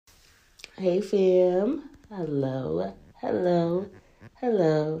Hey fam. Hello. Hello.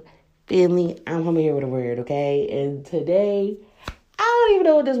 Hello. Family, I'm coming here with a word, okay? And today, I don't even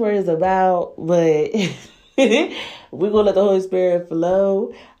know what this word is about, but we're gonna let the Holy Spirit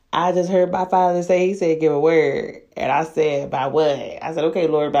flow. I just heard my father say, he said, give a word. And I said, by what? I said, okay,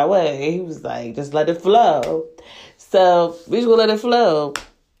 Lord, by what? And he was like, just let it flow. So we just gonna let it flow.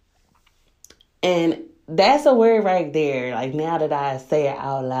 And that's a word right there. Like now that I say it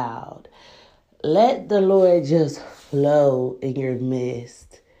out loud. Let the Lord just flow in your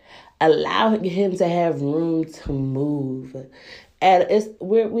midst. Allow him to have room to move. And it's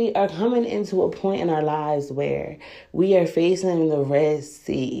where we are coming into a point in our lives where we are facing the Red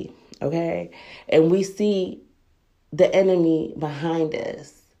Sea, okay? And we see the enemy behind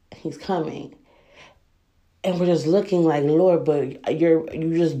us. He's coming. And we're just looking like, Lord, but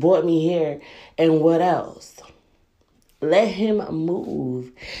you just brought me here. And what else? Let him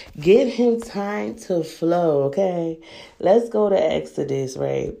move. Give him time to flow, okay? Let's go to Exodus,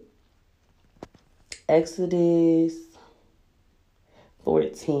 right? Exodus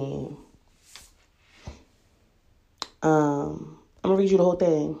 14. I'm going to read you the whole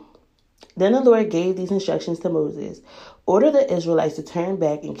thing. Then the Lord gave these instructions to Moses. Order the Israelites to turn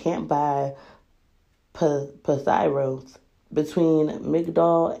back and camp by Pithiroth between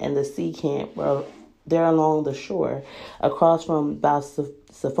Migdal and the sea camp, where they're along the shore, across from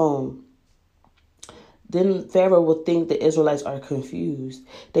Baal-Zephon. Then Pharaoh will think the Israelites are confused.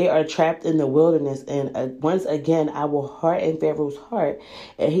 They are trapped in the wilderness, and once again I will harden Pharaoh's heart,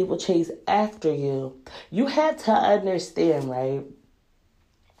 and he will chase after you. You have to understand, right,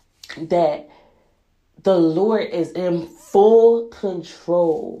 that the Lord is in full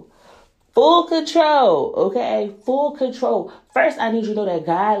control. Full control, okay? Full control. First, I need you to know that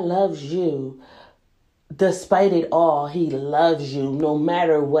God loves you. Despite it all, he loves you. No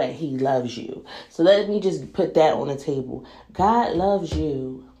matter what, he loves you. So let me just put that on the table. God loves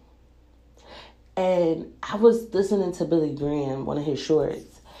you. And I was listening to Billy Graham, one of his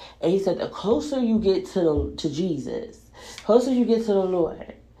shorts, and he said, the closer you get to Jesus, closer you get to the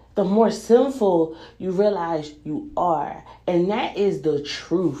Lord, the more sinful you realize you are. And that is the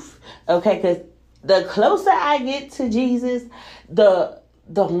truth. Okay? Because the closer I get to Jesus,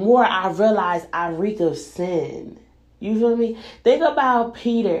 the more I realize I reek of sin. You feel me? Think about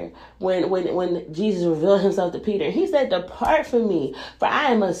Peter when Jesus revealed himself to Peter. He said, depart from me, for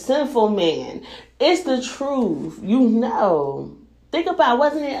I am a sinful man. It's the truth. You know. Think about,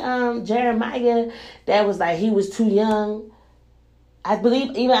 wasn't it Jeremiah that was like, he was too young? I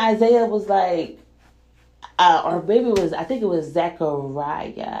believe even Isaiah was like, or maybe it was, I think it was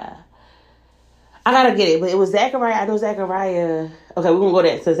Zechariah. I gotta get it, but it was Zechariah. I know Zechariah. Okay, we're gonna go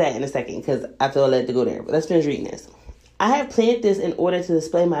to that in a second because I feel led to go there. But let's finish reading this. I have planned this in order to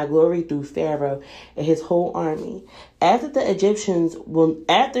display my glory through Pharaoh and his whole army. After this,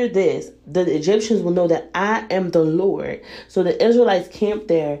 the Egyptians will know that I am the Lord. So the Israelites camped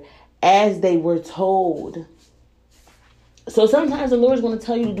there as they were told. So sometimes the Lord's going to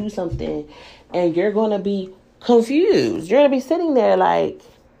tell you to do something and you're going to be confused. You're going to be sitting there like,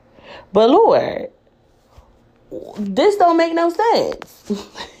 but Lord, this don't make no sense.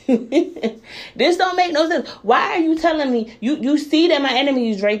 This don't make no sense. Why are you telling me? You see that my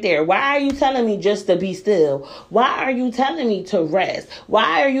enemy is right there. Why are you telling me just to be still? Why are you telling me to rest?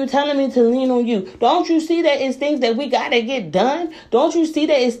 Why are you telling me to lean on you? Don't you see that it's things that we got to get done? Don't you see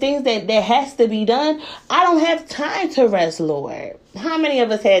that it's things that has to be done? I don't have time to rest, Lord. How many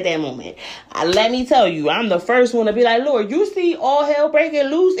of us had that moment? Let me tell you, I'm the first one to be like, Lord, you see all hell breaking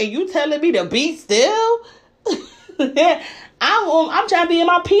loose and you telling me to be still? I'm trying to be in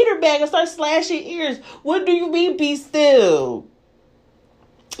my Peter bag and start slashing ears. What do you mean be still?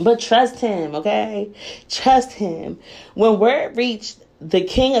 But trust him, okay? Trust him. When word reached the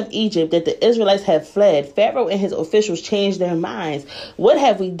king of Egypt that the Israelites had fled, Pharaoh and his officials changed their minds. What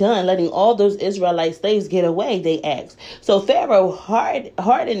have we done letting all those Israelite slaves get away? They asked. So Pharaoh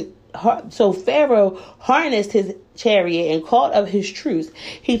harnessed his chariot and called up his troops.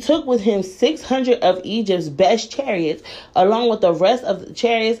 He took with him 600 of Egypt's best chariots, along with the rest of the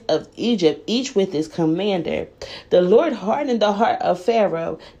chariots of Egypt, each with its commander. The Lord hardened the heart of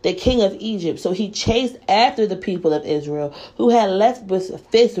Pharaoh, the king of Egypt, so he chased after the people of Israel, who had left with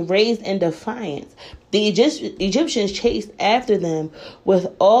fists raised in defiance. The Egyptians chased after them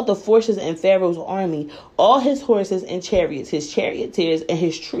with all the forces in Pharaoh's army, all his horses and chariots, his charioteers and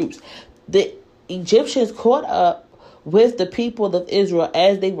his troops. The Egyptians caught up with the people of Israel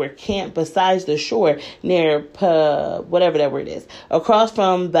as they were camped beside the shore near whatever that word is, across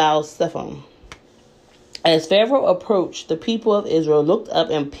from Baal-Zephon. As Pharaoh approached, the people of Israel looked up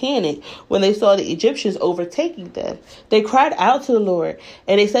and panicked when they saw the Egyptians overtaking them. They cried out to the Lord,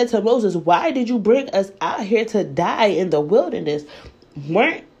 and they said to Moses, "Why did you bring us out here to die in the wilderness?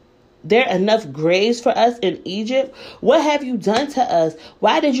 Weren't there enough graves for us in Egypt? What have you done to us?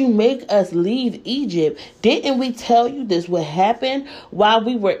 Why did you make us leave Egypt? Didn't we tell you this would happen while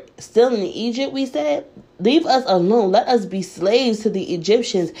we were still in Egypt?" We said, "Leave us alone. Let us be slaves to the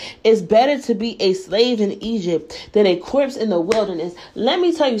Egyptians. It's better to be a slave in Egypt than a corpse in the wilderness." Let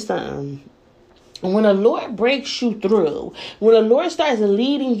me tell you something. When the Lord breaks you through, when the Lord starts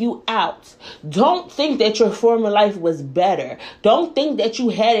leading you out, don't think that your former life was better. Don't think that you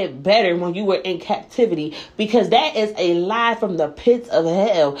had it better when you were in captivity, because that is a lie from the pits of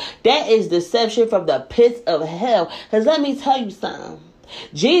hell. That is deception from the pits of hell. Because let me tell you something.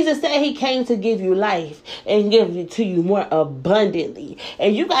 Jesus said he came to give you life and give it to you more abundantly.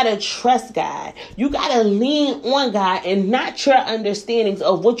 And you got to trust God. You got to lean on God and not your understandings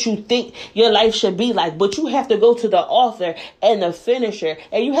of what you think your life should be like. But you have to go to the author and the finisher.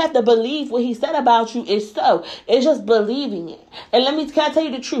 And you have to believe what he said about you is so. It's just believing it. And can I tell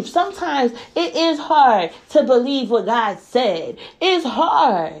you the truth? Sometimes it is hard to believe what God said. It's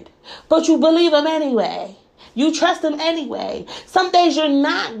hard. But you believe him anyway. You trust him anyway. Some days you're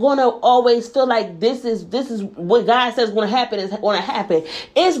not going to always feel like this is what God says is going to happen is going to happen.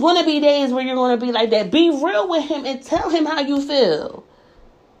 It's going to be days where you're going to be like that. Be real with him and tell him how you feel.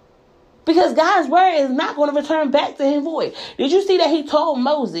 Because God's word is not going to return back to him void. Did you see that he told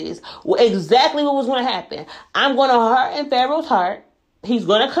Moses exactly what was going to happen? I'm going to harden Pharaoh's heart. He's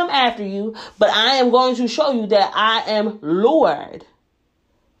going to come after you, but I am going to show you that I am Lord.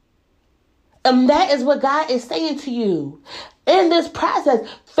 And that is what God is saying to you. In this process,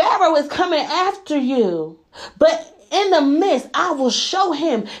 Pharaoh is coming after you. But in the midst, I will show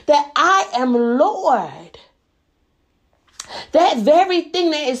him that I am Lord. That very thing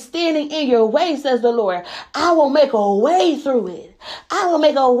that is standing in your way, says the Lord, I will make a way through it. I will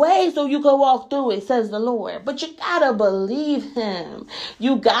make a way so you can walk through it, says the Lord. But you gotta believe him.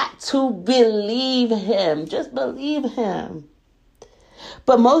 You got to believe him. Just believe him.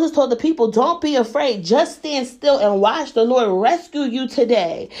 But Moses told the people, don't be afraid. Just stand still and watch the Lord rescue you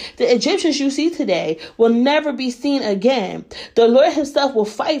today. The Egyptians you see today will never be seen again. The Lord himself will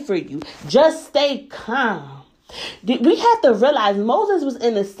fight for you. Just stay calm. We have to realize Moses was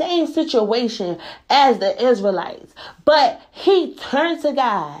in the same situation as the Israelites, but he turned to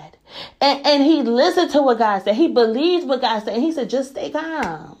God and he listened to what God said. He believed what God said. And he said, just stay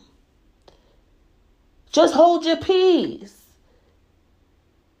calm. Just hold your peace.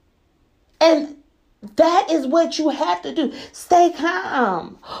 And that is what you have to do. Stay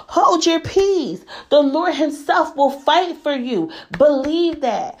calm. Hold your peace. The Lord himself will fight for you. Believe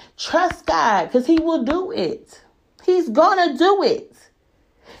that. Trust God because he will do it. He's going to do it.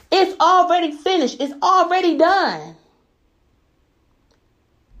 It's already finished. It's already done.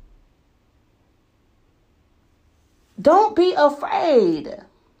 Don't be afraid.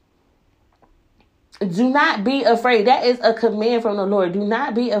 Do not be afraid. That is a command from the Lord. Do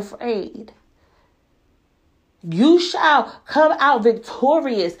not be afraid. You shall come out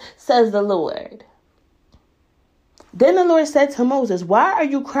victorious, says the Lord. Then the Lord said to Moses, why are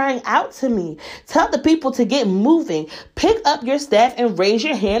you crying out to me? Tell the people to get moving. Pick up your staff and raise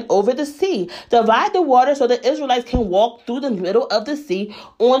your hand over the sea. Divide the water so the Israelites can walk through the middle of the sea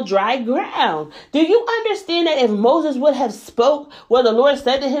on dry ground. Do you understand that if Moses would have spoke what the Lord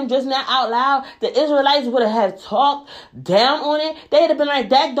said to him just now out loud, the Israelites would have talked down on it? They'd have been like,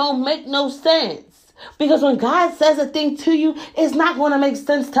 that don't make no sense. Because when God says a thing to you, it's not going to make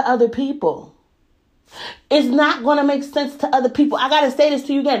sense to other people. It's not going to make sense to other people. I got to say this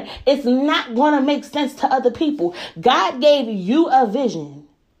to you again. It's not going to make sense to other people. God gave you a vision.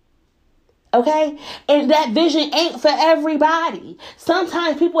 Okay? And that vision ain't for everybody.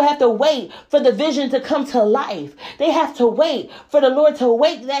 Sometimes people have to wait for the vision to come to life. They have to wait for the Lord to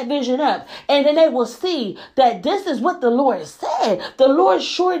wake that vision up. And then they will see that this is what the Lord said. The Lord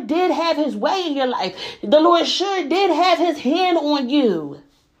sure did have his way in your life. The Lord sure did have his hand on you.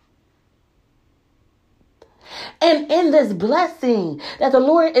 And in this blessing that the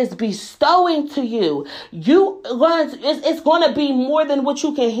Lord is bestowing to you, it's going to be more than what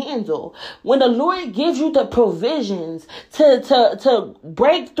you can handle. When the Lord gives you the provisions to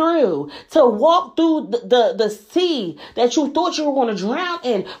break through, to walk through the sea that you thought you were going to drown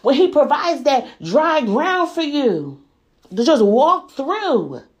in, when he provides that dry ground for you to just walk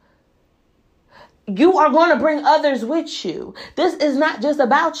through, you are going to bring others with you. This is not just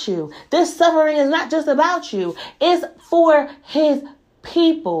about you. This suffering is not just about you. It's for his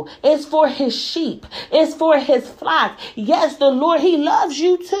people. It's for his sheep. It's for his flock. Yes, the Lord, he loves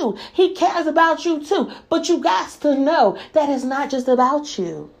you too. He cares about you too. But you got to know that it's not just about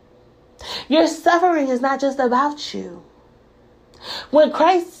you. Your suffering is not just about you. When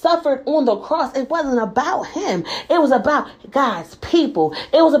Christ suffered on the cross, it wasn't about him. It was about God's people.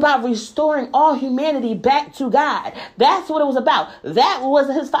 It was about restoring all humanity back to God. That's what it was about. That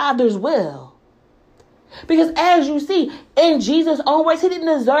was his Father's will. Because as you see, in Jesus' own words, he didn't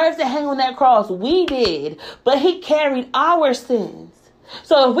deserve to hang on that cross. We did. But he carried our sins.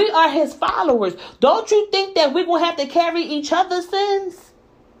 So if we are his followers, don't you think that we're going to have to carry each other's sins?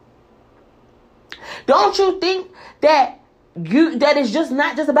 Don't you think that it's just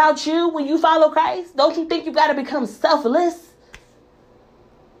not just about you when you follow Christ? Don't you think you got to become selfless?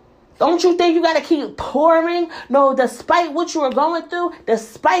 Don't you think you got to keep pouring? No, despite what you are going through,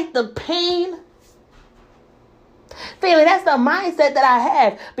 despite the pain. Family, that's the mindset that I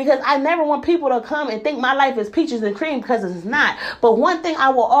have, because I never want people to come and think my life is peaches and cream, because it's not. But one thing I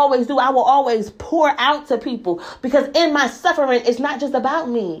will always do, I will always pour out to people, because in my suffering, it's not just about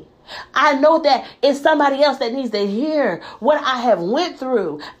me. I know that it's somebody else that needs to hear what I have went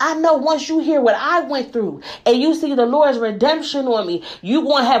through. I know once you hear what I went through and you see the Lord's redemption on me, you're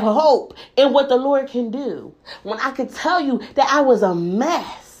going to have hope in what the Lord can do. When I could tell you that I was a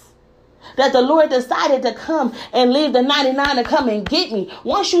mess, that the Lord decided to come and leave the 99 to come and get me.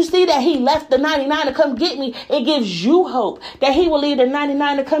 Once you see that he left the 99 to come get me, it gives you hope that he will leave the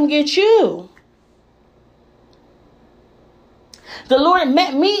 99 to come get you. The Lord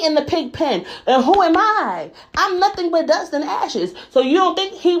met me in the pig pen. And who am I? I'm nothing but dust and ashes. So you don't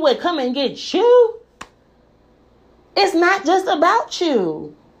think he would come and get you? It's not just about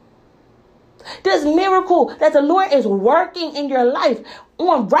you. This miracle that the Lord is working in your life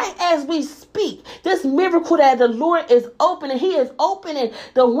on right as we speak. This miracle that the Lord is opening. He is opening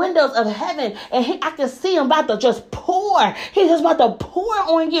the windows of heaven. And I can see him about to just pour. He's just about to pour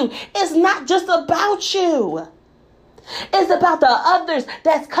on you. It's not just about you. It's about the others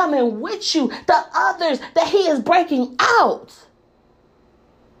that's coming with you. The others that he is breaking out.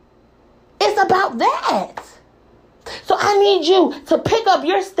 It's about that. So I need you to pick up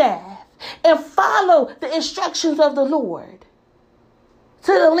your staff and follow the instructions of the Lord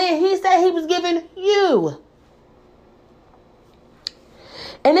to the land he said he was giving you.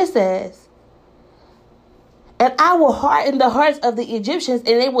 And it says, and I will harden the hearts of the Egyptians,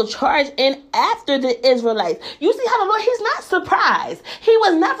 and they will charge in after the Israelites. You see how the Lord, he's not surprised. He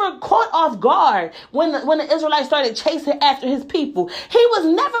was never caught off guard when the Israelites started chasing after his people. He was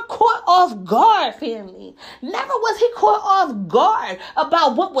never caught off guard, family. Never was he caught off guard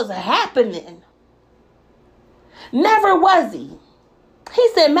about what was happening. Never was he. He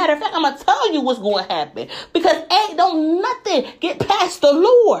said, matter of fact, I'm going to tell you what's going to happen, because don't nothing get past the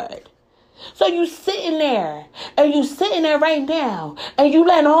Lord. So you sitting there right now, and you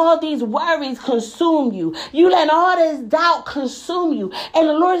letting all these worries consume you. You letting all this doubt consume you. And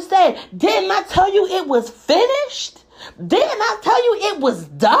the Lord said, didn't I tell you it was finished? Didn't I tell you it was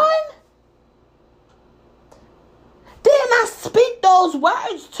done? Didn't I speak those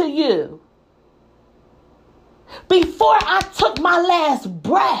words to you? Before I took my last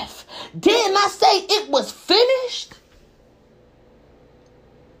breath, didn't I say it was finished?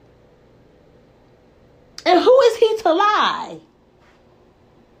 And who is he to lie?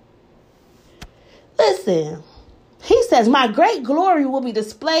 Listen, he says, my great glory will be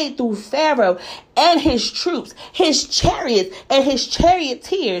displayed through Pharaoh and his troops, his chariots and his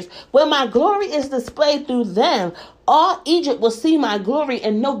charioteers. When my glory is displayed through them, all Egypt will see my glory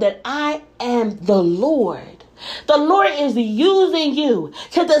and know that I am the Lord. The Lord is using you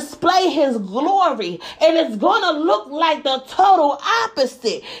to display his glory, and it's going to look like the total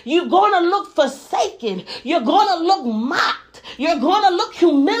opposite. You're going to look forsaken. You're going to look mocked. You're going to look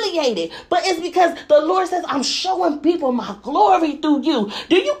humiliated. But it's because the Lord says, I'm showing people my glory through you.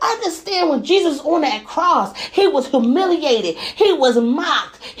 Do you understand when Jesus on that cross, he was humiliated. He was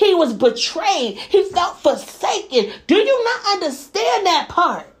mocked. He was betrayed. He felt forsaken. Do you not understand that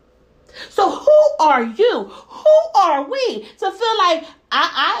part? So who are you? Who are we to feel like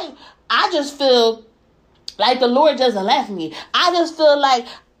I just feel like the Lord just left me? I just feel like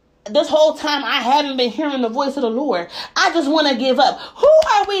this whole time I haven't been hearing the voice of the Lord. I just want to give up. Who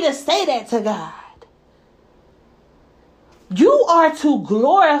are we to say that to God? You are to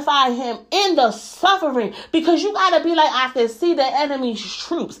glorify him in the suffering, because you got to be like, I can see the enemy's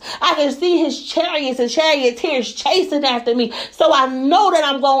troops. I can see his chariots and charioteers chasing after me. So I know that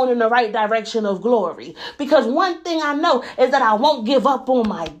I'm going in the right direction of glory, because one thing I know is that I won't give up on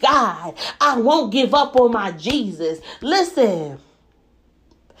my God. I won't give up on my Jesus. Listen,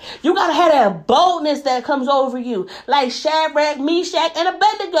 You got to have that boldness that comes over you. Like Shadrach, Meshach, and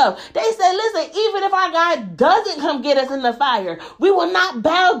Abednego. They said, listen, even if our God doesn't come get us in the fire, we will not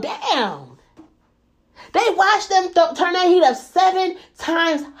bow down. They watched them turn that heat up 7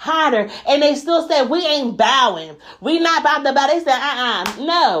 times hotter, and they still said, we ain't bowing. We not about to bow. They said,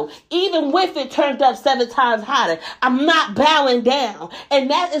 no. Even with it turned up 7 times hotter, I'm not bowing down.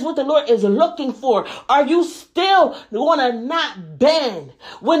 And that is what the Lord is looking for. Are you still going to not bend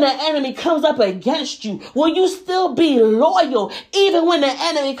when the enemy comes up against you? Will you still be loyal even when the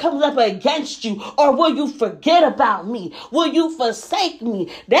enemy comes up against you? Or will you forget about me? Will you forsake me?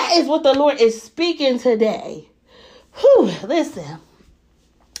 That is what the Lord is speaking today. Listen.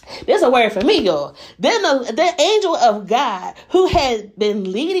 There's a word for me, y'all. Then the angel of God, who had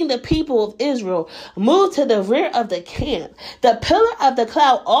been leading the people of Israel, moved to the rear of the camp. The pillar of the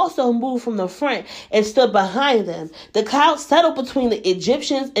cloud also moved from the front and stood behind them. The cloud settled between the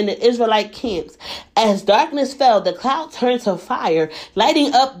Egyptians and the Israelite camps. As darkness fell, the cloud turned to fire,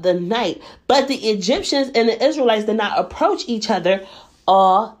 lighting up the night. But the Egyptians and the Israelites did not approach each other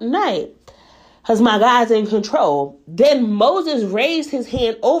all night, because my God's in control. Then Moses raised his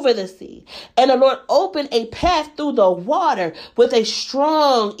hand over the sea, and the Lord opened a path through the water with a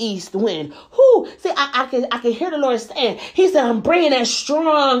strong east wind. See, I can hear the Lord saying, he said, I'm bringing that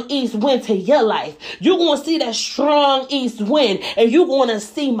strong east wind to your life. You're going to see that strong east wind, and you're going to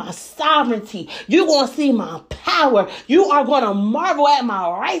see my sovereignty. You're going to see my power. You are going to marvel at my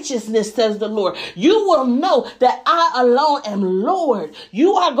righteousness, says the Lord. You will know that I alone am Lord.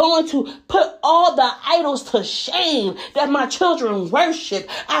 You are going to put all the idols to shame that my children worship.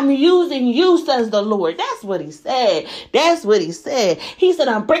 I'm using you, says the Lord. That's what he said. That's what he said. He said,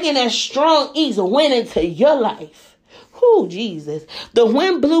 I'm bringing that strong east wind into your life. Jesus. The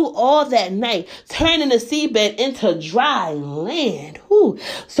wind blew all that night, turning the seabed into dry land.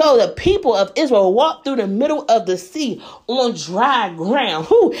 So the people of Israel walked through the middle of the sea on dry ground.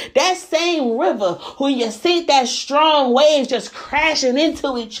 That same river, when you see that strong waves just crashing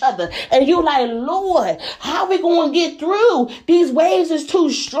into each other, and you like, Lord, how are we going to get through? These waves is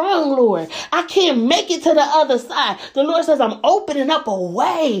too strong, Lord. I can't make it to the other side. The Lord says, I'm opening up a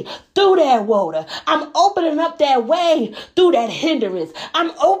way through that water. I'm opening up that way through that hindrance.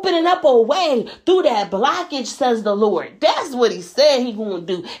 I'm opening up a way through that blockage, says the Lord. That's what he said he's going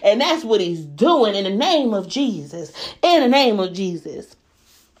to do. And that's what he's doing in the name of Jesus. In the name of Jesus.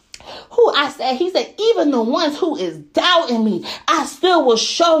 He said, even the ones who is doubting me, I still will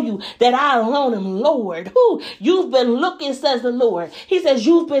show you that I alone am Lord. You've been looking, says the Lord. He says,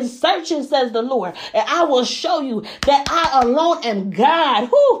 you've been searching, says the Lord, and I will show you that I alone am God.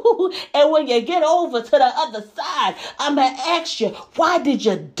 And when you get over to the other side, I'm going to ask you, why did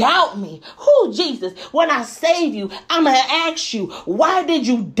you doubt me? Jesus, when I save you, I'm going to ask you, why did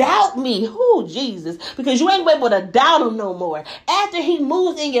you doubt me? Jesus, because you ain't able to doubt him no more. After he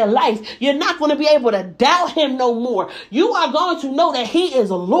moves in your life, you're not going to be able to doubt him no more. You are going to know that he is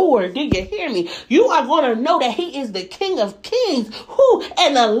Lord. Do you hear me? You are going to know that he is the King of Kings,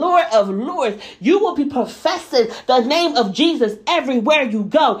 and the Lord of Lords. You will be professing the name of Jesus everywhere you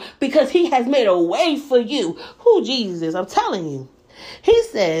go, because he has made a way for you. Jesus, I'm telling you. He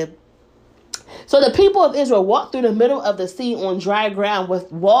said, so the people of Israel walked through the middle of the sea on dry ground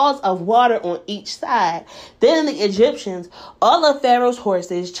with walls of water on each side. Then the Egyptians, all of Pharaoh's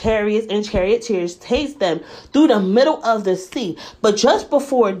horses, chariots, and charioteers, chased them through the middle of the sea. But just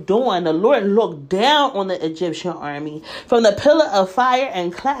before dawn, the Lord looked down on the Egyptian army from the pillar of fire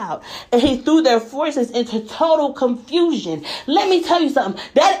and cloud, and he threw their forces into total confusion. Let me tell you something.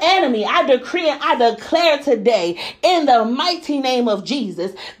 That enemy, I decree and I declare today, in the mighty name of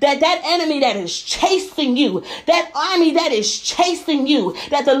Jesus, that enemy that is chasing you, that army that is chasing you,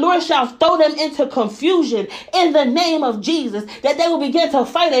 that the Lord shall throw them into confusion in the name of Jesus, that they will begin to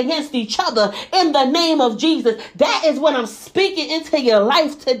fight against each other in the name of Jesus. That is what I'm speaking into your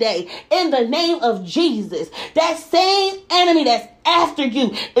life today, in the name of Jesus. That same enemy that's after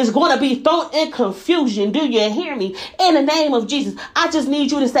you is going to be thrown in confusion. Do you hear me? In the name of Jesus, I just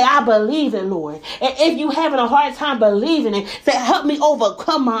need you to say, I believe it, Lord. And if you're having a hard time believing it, say, help me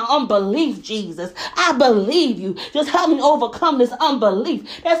overcome my unbelief, Jesus. I believe you. Just help me overcome this unbelief.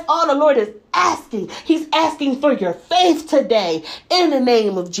 That's all the Lord is asking. He's asking for your faith today, in the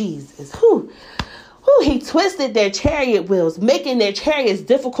name of Jesus. He twisted their chariot wheels, making their chariots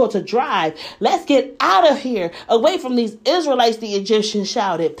difficult to drive. Let's get out of here, away from these Israelites, the Egyptians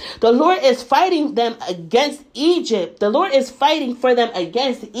shouted. The Lord is fighting them against Egypt. The Lord is fighting for them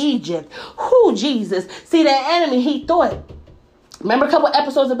against Egypt. Jesus. See, that enemy, he thought, remember a couple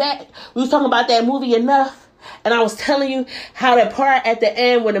episodes back, we was talking about that movie Enough? And I was telling you how that part at the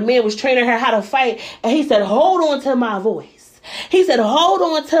end when the man was training her how to fight, and he said, hold on to my voice. He said, hold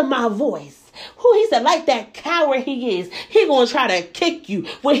on to my voice. Who he said, like that coward he is, he gonna try to kick you.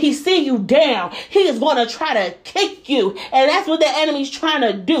 When he see you down, he is gonna try to kick you. And that's what the enemy's trying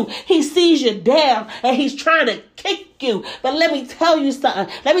to do. He sees you down and he's trying to kick you. But let me tell you something.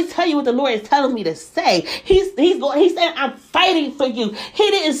 Let me tell you what the Lord is telling me to say. He's saying, I'm fighting for you.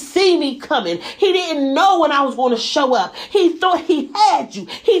 He didn't see me coming. He didn't know when I was going to show up. He thought he had you.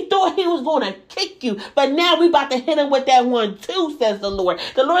 He thought he was going to kick you. But now we about to hit him with that 1-2, says the Lord.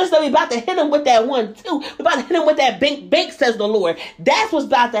 The Lord said we about to hit him with that 1-2. We about to hit him with that bank, says the Lord. That's what's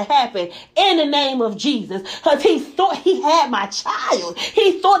about to happen in the name of Jesus. Because he thought he had my child.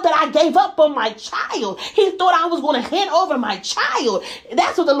 He thought that I gave up on my child. He thought I was going to hand over my child.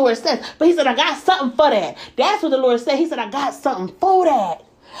 That's what the Lord says. But he said, I got something for that. That's what the Lord said. He said, I got something for that.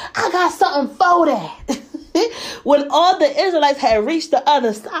 I got something for that. When all the Israelites had reached the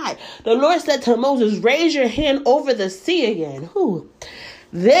other side, the Lord said to Moses, raise your hand over the sea again.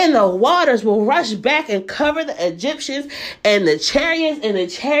 Then the waters will rush back and cover the Egyptians and the chariots and the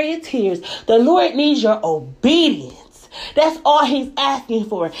charioteers. The Lord needs your obedience. That's all he's asking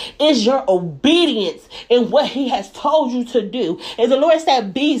for, is your obedience in what he has told you to do. If the Lord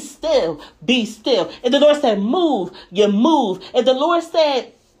said, be still, be still. If the Lord said, move, you move. If the Lord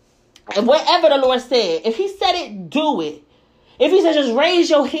said, whatever the Lord said, if he said it, do it. If he says, just raise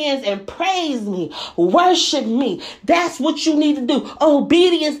your hands and praise me, worship me, that's what you need to do.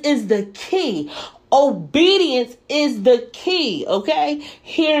 Obedience is the key. Obedience is the key, okay?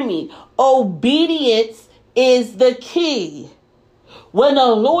 Hear me. Obedience is the key. When the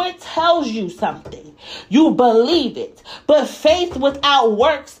Lord tells you something, you believe it. But faith without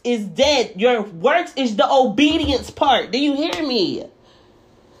works is dead. Your works is the obedience part. Do you hear me?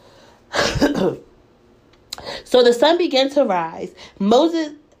 So the sun began to rise.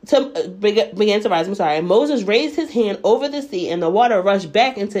 Moses raised his hand over the sea, and the water rushed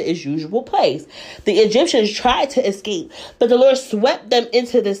back into its usual place. The Egyptians tried to escape, but the Lord swept them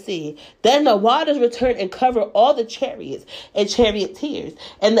into the sea. Then the waters returned and covered all the chariots and charioteers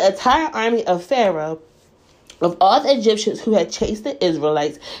and the entire army of Pharaoh. Of all the Egyptians who had chased the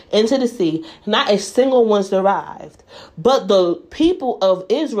Israelites into the sea, not a single one survived. But the people of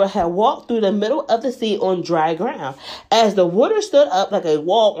Israel had walked through the middle of the sea on dry ground, as the water stood up like a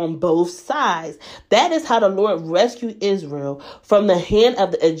wall on both sides. That is how the Lord rescued Israel from the hand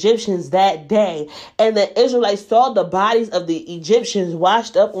of the Egyptians that day. And the Israelites saw the bodies of the Egyptians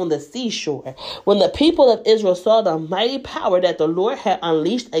washed up on the seashore. When the people of Israel saw the mighty power that the Lord had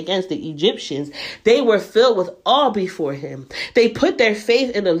unleashed against the Egyptians, they were filled with awe before him. They put their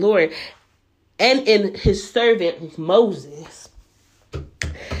faith in the Lord and in his servant Moses.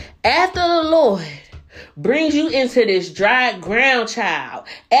 After the Lord brings you into this dry ground, child,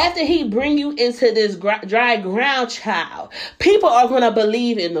 after he bring you into this dry ground, child, people are going to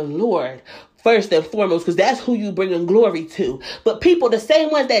believe in the Lord first and foremost, because that's who you bringing glory to. But people, the same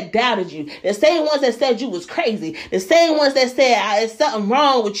ones that doubted you, the same ones that said you was crazy, the same ones that said there's something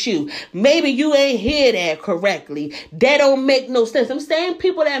wrong with you, maybe you ain't hear that correctly, that don't make no sense. Them same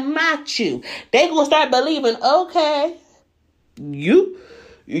people that mocked you, they gonna start believing, okay, you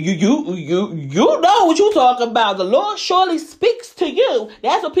know what you talk about. The Lord surely speaks to you.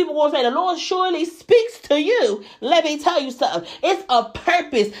 That's what people will say. The Lord surely speaks to you. Let me tell you something. It's a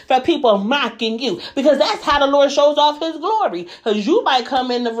purpose for people mocking you, because that's how the Lord shows off his glory. Because you might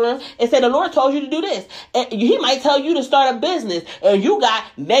come in the room and say, the Lord told you to do this. And he might tell you to start a business, and you got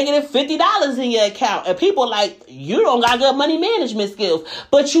negative $50 in your account. And people like, you don't got good money management skills.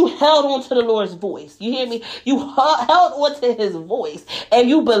 But you held on to the Lord's voice. You hear me? You held on to his voice. And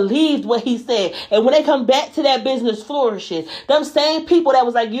you believed what he said. And when they come back to that business flourishing, them same people that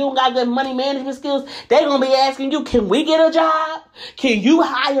was like, you don't got good money management skills, they gonna be asking you, can we get a job? Can you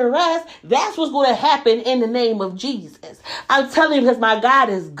hire us? That's what's going to happen in the name of Jesus. I'm telling you, because my God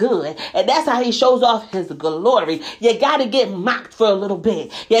is good. And that's how he shows off his glory. You got to get mocked for a little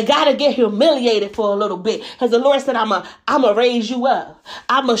bit. You got to get humiliated for a little bit. Because the Lord said, I'm going to raise you up.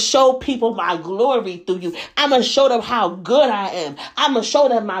 I'm going to show people my glory through you. I'm going to show them how good I am. I'm going to show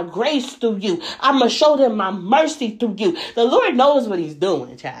them my grace through you. I'm going to show them my mercy through you. The Lord knows what he's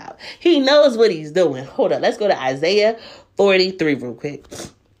doing, child. He knows what he's doing. Hold on. Let's go to Isaiah 43 real quick.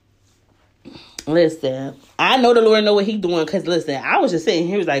 Listen, I know the Lord know what he's doing, because listen, I was just sitting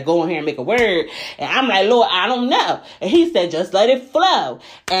here, he was like, go in here and make a word. And I'm like, Lord, I don't know. And he said, just let it flow.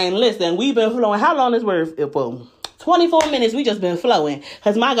 And listen, we've been flowing. How long is word for? 24 minutes. We just been flowing,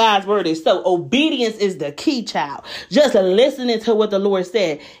 because my God's word is so. Obedience is the key, child. Just listening to what the Lord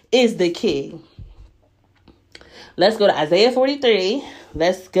said is the key. Let's go to Isaiah 43.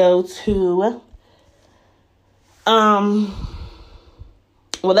 Let's go to I'm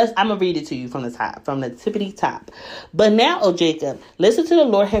gonna read it to you from the top, from the tippity top. But now, O Jacob, listen to the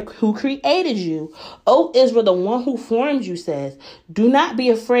Lord who created you. O Israel, the one who formed you, says, do not be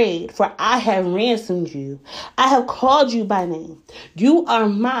afraid, for I have ransomed you. I have called you by name. You are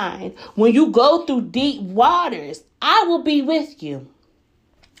mine. When you go through deep waters, I will be with you.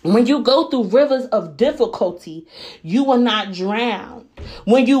 When you go through rivers of difficulty, you will not drown.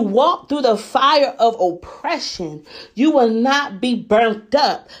 When you walk through the fire of oppression, you will not be burnt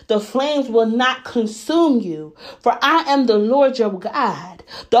up. The flames will not consume you. For I am the Lord your God,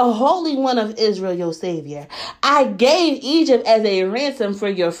 the Holy One of Israel, your Savior. I gave Egypt as a ransom for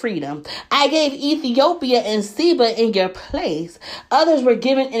your freedom. I gave Ethiopia and Seba in your place. Others were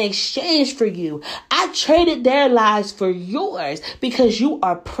given in exchange for you. I traded their lives for yours because you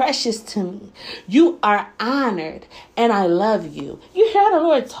are precious to me. You are honored and I love you. You hear how the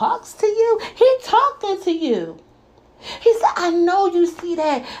Lord talks to you? He talking to you. He said, I know you see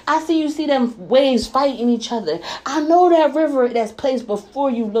that. I see you see them waves fighting each other. I know that river that's placed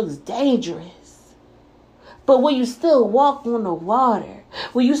before you looks dangerous. But will you still walk on the water?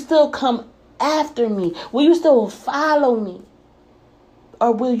 Will you still come after me? Will you still follow me?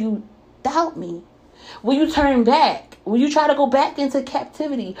 Or will you doubt me? Will you turn back? Will you try to go back into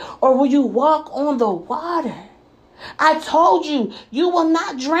captivity? Or will you walk on the water? I told you, you will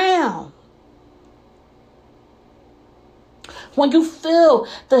not drown. When you feel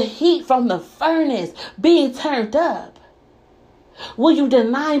the heat from the furnace being turned up, will you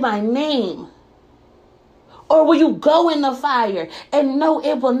deny my name? Or will you go in the fire and know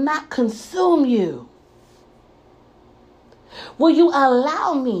it will not consume you? Will you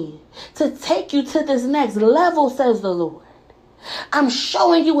allow me to take you to this next level, says the Lord? I'm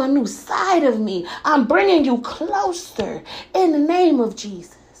showing you a new side of me. I'm bringing you closer in the name of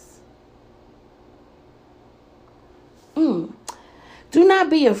Jesus. Do not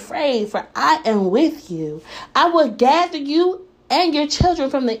be afraid, for I am with you. I will gather you and your children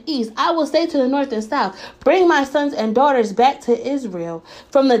from the east. I will say to the north and south, bring my sons and daughters back to Israel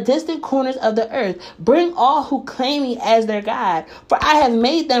from the distant corners of the earth. Bring all who claim me as their God, for I have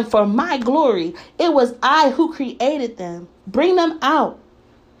made them for my glory. It was I who created them. Bring them out.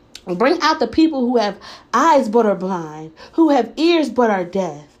 Bring out the people who have eyes but are blind, who have ears but are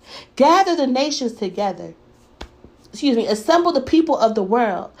deaf. Gather the nations together. Assemble the people of the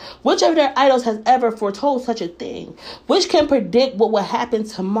world. Which of their idols has ever foretold such a thing? Which can predict what will happen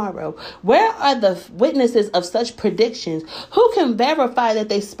tomorrow? Where are the witnesses of such predictions? Who can verify that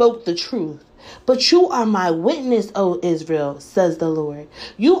they spoke the truth? But you are my witness, O Israel, says the Lord.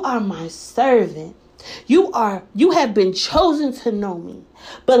 You are my servant. You have been chosen to know me.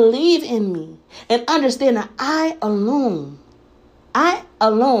 Believe in me and understand that I alone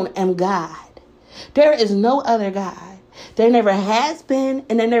am God. There is no other God. There never has been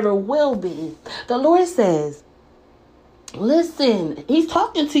and there never will be. The Lord says, listen, he's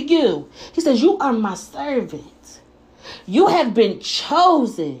talking to you. He says, you are my servant. You have been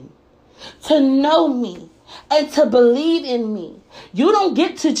chosen to know me and to believe in me. You don't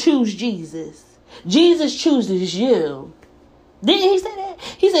get to choose Jesus. Jesus chooses you. Didn't he say that?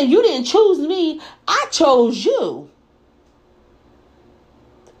 He said, you didn't choose me. I chose you.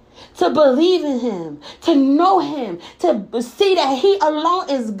 To believe in him, to know him, to see that he alone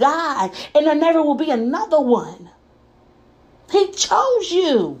is God and there never will be another one. He chose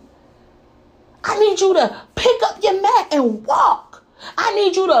you. I need you to pick up your mat and walk. I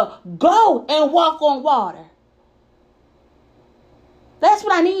need you to go and walk on water. That's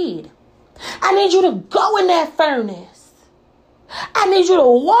what I need. I need you to go in that furnace. I need you to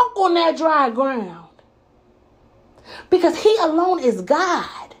walk on that dry ground. Because he alone is God.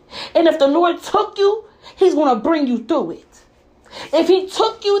 And if the Lord took you, he's going to bring you through it. If he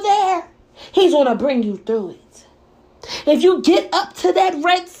took you there, he's going to bring you through it. If you get up to that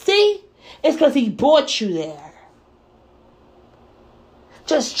Red Sea, it's because he brought you there.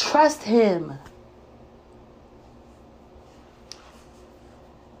 Just trust him.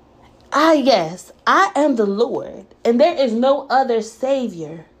 Yes, I am the Lord, and there is no other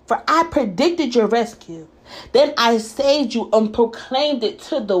Savior. For I predicted your rescue. Then I saved you and proclaimed it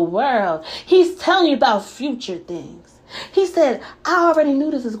to the world. He's telling you about future things. He said, I already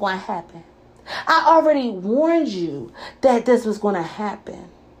knew this was going to happen. I already warned you that this was going to happen.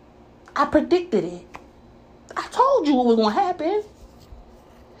 I predicted it. I told you what was going to happen.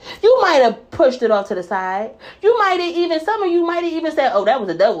 You might have pushed it off to the side. You might have even, some of you might have even said, oh, that was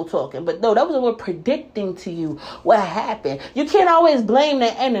the devil talking. But no, that was the Lord predicting to you what happened. You can't always blame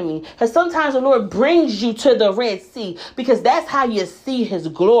the enemy, because sometimes the Lord brings you to the Red Sea, because that's how you see his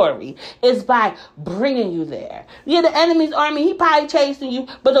glory, is by bringing you there. Yeah, the enemy's army, he probably chasing you,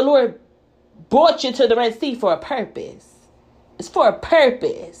 but the Lord brought you to the Red Sea for a purpose. It's for a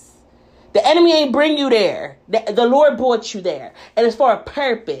purpose. The enemy ain't bring you there. The Lord brought you there. And it's for a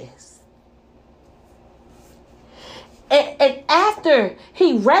purpose. And after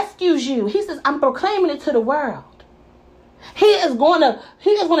he rescues you, he says, I'm proclaiming it to the world. He is going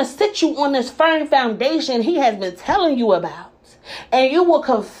to sit you on this firm foundation he has been telling you about. And you will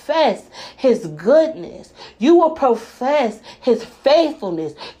confess his goodness. You will profess his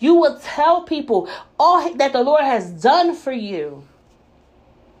faithfulness. You will tell people all that the Lord has done for you.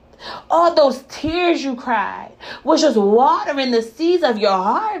 All those tears you cried was just watering the seeds of your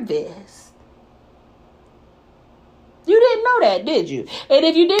harvest. You didn't know that, did you? And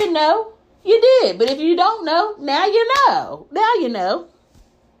if you didn't know, you did. But if you don't know, now you know. Now you know.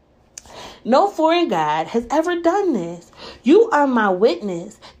 No foreign God has ever done this. You are my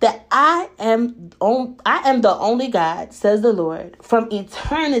witness that I am the only God, says the Lord. From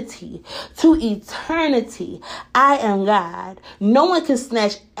eternity to eternity, I am God. No one can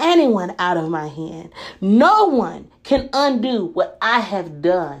snatch anyone out of my hand. No one can undo what I have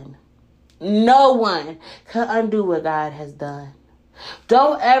done. No one can undo what God has done.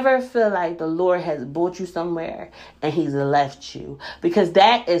 Don't ever feel like the Lord has brought you somewhere and he's left you, because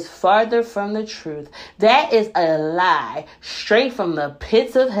that is farther from the truth. That is a lie straight from the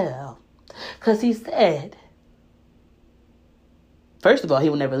pits of hell. Because he said, first of all, he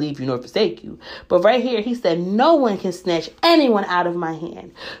will never leave you nor forsake you. But right here, he said, no one can snatch anyone out of my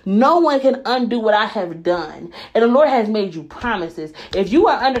hand. No one can undo what I have done. And the Lord has made you promises. If you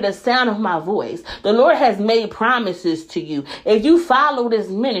are under the sound of my voice, the Lord has made promises to you. If you follow this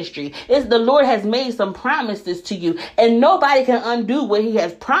ministry, the Lord has made some promises to you. And nobody can undo what he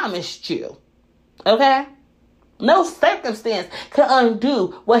has promised you. Okay? No circumstance can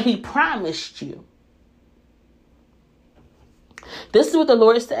undo what he promised you. This is what the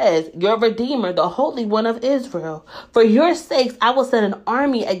Lord says, your Redeemer, the Holy One of Israel. For your sakes, I will send an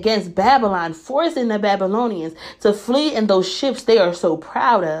army against Babylon, forcing the Babylonians to flee in those ships they are so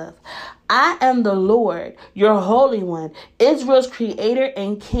proud of. I am the Lord, your Holy One, Israel's Creator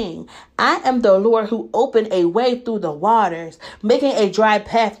and King. I am the Lord who opened a way through the waters, making a dry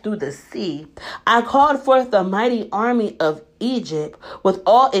path through the sea. I called forth the mighty army of Egypt with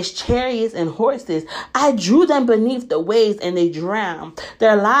all its chariots and horses. I drew them beneath the waves and they drowned,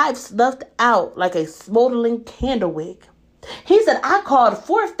 their lives snuffed out like a smoldering candle wick. He said, I called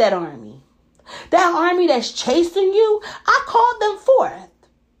forth that army. That army that's chasing you, I called them forth.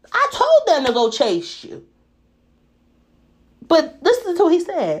 I told them to go chase you. But listen to what he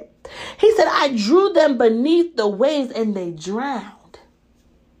said. He said, I drew them beneath the waves and they drowned.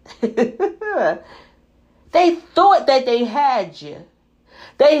 They thought that they had you.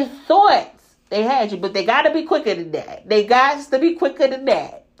 They thought they had you, but they got to be quicker than that. They got to be quicker than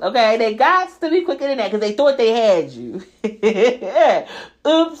that. Okay? They got to be quicker than that because they thought they had you.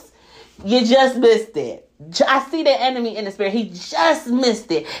 Oops, you just missed it. I see the enemy in the spirit. He just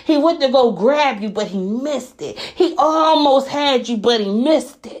missed it. He went to go grab you, but he missed it. He almost had you, but he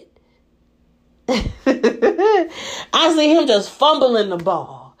missed it. I see him just fumbling the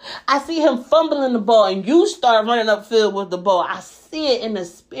ball. I see him fumbling the ball, and you start running upfield with the ball. I see it in the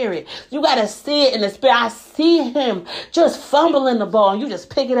spirit. You got to see it in the spirit. I see him just fumbling the ball, and you just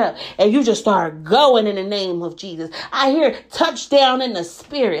pick it up, and you just start going in the name of Jesus. I hear touchdown in the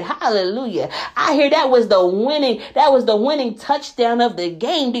spirit. Hallelujah. I hear that was the winning touchdown of the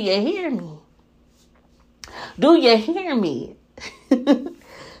game. Do you hear me? Do you hear me?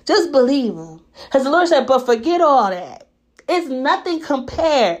 Just believe him. Because the Lord said, but forget all that. It's nothing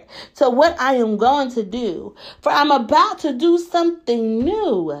compared to what I am going to do. For I'm about to do something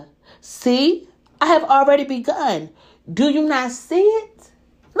new. See, I have already begun. Do you not see it?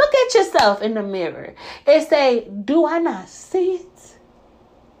 Look at yourself in the mirror and say, do I not see it?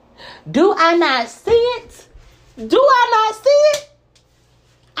 Do I not see it? Do I not see it?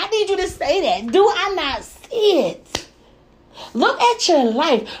 I need you to say that. Do I not see it? Look at your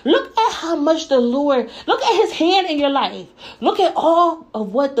life. Look at how much the Lord, look at his hand in your life. Look at all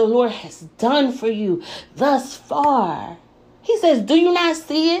of what the Lord has done for you thus far. He says, do you not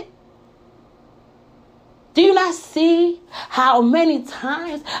see it? Do you not see how many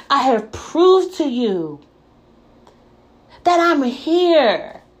times I have proved to you that I'm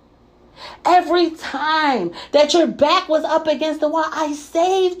here? Every time that your back was up against the wall, I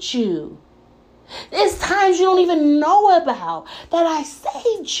saved you. There's times you don't even know about that I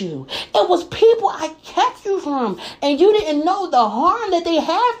saved you. It was people I kept you from, and you didn't know the harm that they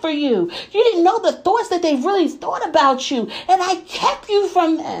had for you. You didn't know the thoughts that they really thought about you, and I kept you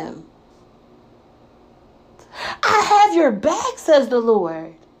from them. I have your back, says the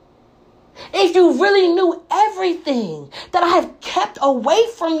Lord. If you really knew everything that I have kept away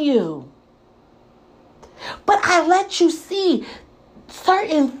from you. But I let you see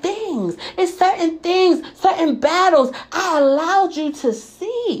certain things. It's certain things, certain battles I allowed you to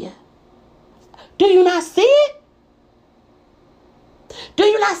see. Do you not see it? Do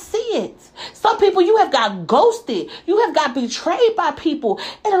you not see it? Some people, you have got ghosted. You have got betrayed by people.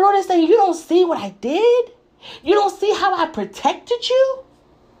 And the Lord is saying, you don't see what I did? You don't see how I protected you?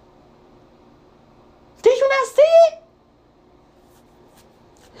 Did you not see it?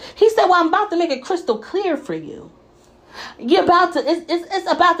 He said, well, I'm about to make it crystal clear for you. You're about to,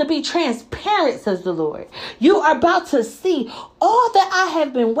 it's about to be transparent, says the Lord. You are about to see all that I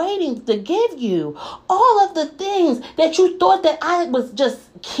have been waiting to give you. All of the things that you thought that I was just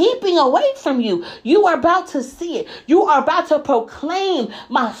keeping away from you. You are about to see it. You are about to proclaim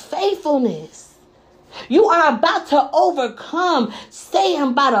my faithfulness. You are about to overcome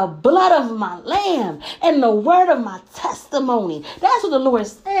Satan by the blood of my Lamb and the word of my testimony. That's what the Lord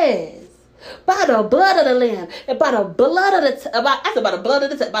says. By the blood of the Lamb and by the blood of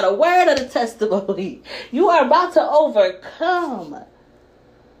by the word of the testimony. You are about to overcome.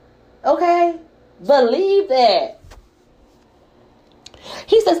 Okay? Believe that.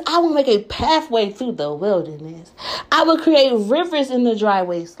 He says, I will make a pathway through the wilderness. I will create rivers in the dry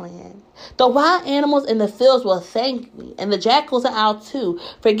wasteland. The wild animals in the fields will thank me, and the jackals are out too,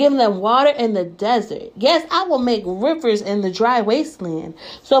 for giving them water in the desert. Yes, I will make rivers in the dry wasteland,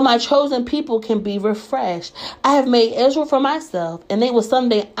 so my chosen people can be refreshed. I have made Israel for myself, and they will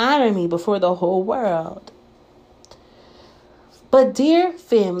someday honor me before the whole world. But dear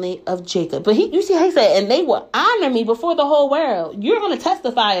family of Jacob, you see how he said, and they will honor me before the whole world. You're going to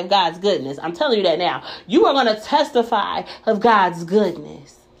testify of God's goodness. I'm telling you that now. You are going to testify of God's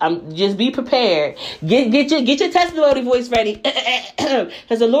goodness. Just be prepared. Get your testimony voice ready.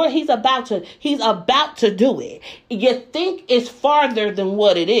 Because the Lord, He's about to do it. You think it's farther than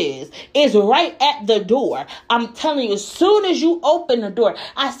what it is. It's right at the door. I'm telling you, as soon as you open the door,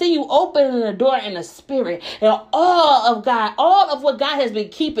 I see you opening the door in the spirit. And all of what God has been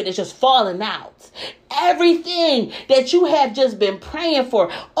keeping is just falling out. Everything that you have just been praying for,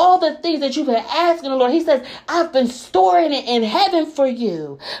 all the things that you've been asking the Lord, He says, I've been storing it in heaven for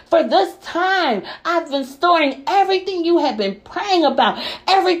you. For this time, I've been storing everything you have been praying about,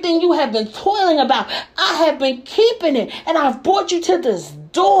 everything you have been toiling about. I have been keeping it, and I've brought you to this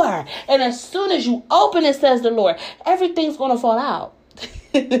door. And as soon as you open it, says the Lord, everything's going to fall out.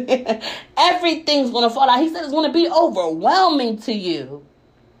 Everything's going to fall out. He said it's going to be overwhelming to you.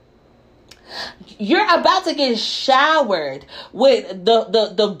 You're about to get showered with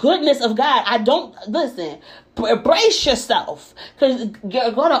the goodness of God. Brace yourself, because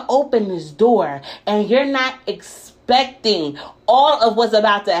you're going to open this door and you're not expecting all of what's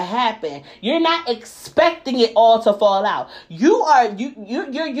about to happen. You're not expecting it all to fall out. You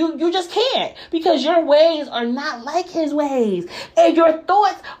just can't, because your ways are not like His ways, and your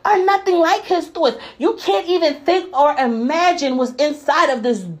thoughts are nothing like His thoughts. You can't even think or imagine what's inside of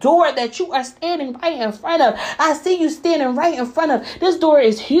this door that you are standing right in front of. I see you standing right in front of. This door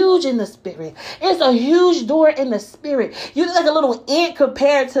is huge in the spirit. It's a huge door in the spirit. You look like a little ant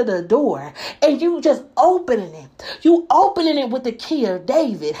compared to the door, and you just opening it. You opening it with the key of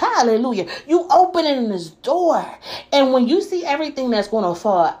David. Hallelujah. You opening this door. And when you see everything that's going to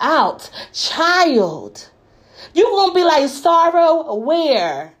fall out, child, you're going to be like, sorrow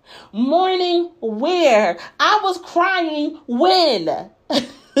where? Mourning where? I was crying when?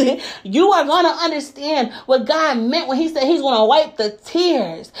 You are going to understand what God meant when He said He's going to wipe the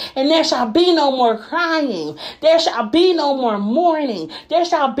tears, and there shall be no more crying. There shall be no more mourning. There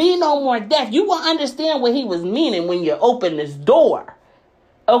shall be no more death. You will understand what He was meaning when you open this door.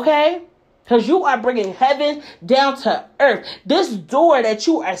 Okay? Because you are bringing heaven down to earth. This door that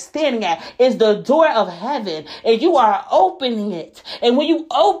you are standing at is the door of heaven, and you are opening it. And when you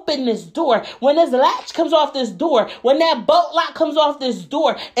open this door, when this latch comes off this door, when that bolt lock comes off this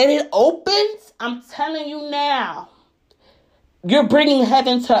door and it opens, I'm telling you now, you're bringing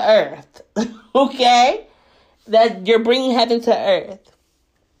heaven to earth. Okay? That you're bringing heaven to earth.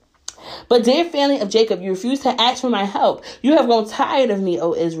 But dear family of Jacob, you refuse to ask for my help. You have grown tired of me,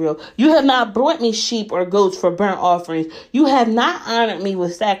 O Israel. You have not brought me sheep or goats for burnt offerings. You have not honored me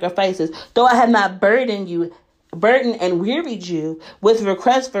with sacrifices, though I have not burdened and wearied you with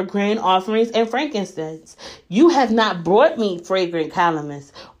requests for grain offerings and frankincense. You have not brought me fragrant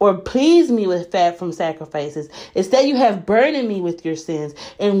calamus or pleased me with fat from sacrifices. Instead, you have burdened me with your sins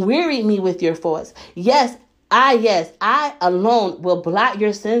and wearied me with your faults. Yes, I alone will blot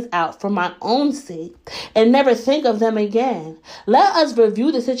your sins out for my own sake and never think of them again. Let us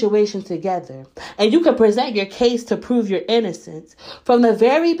review the situation together, and you can present your case to prove your innocence. From the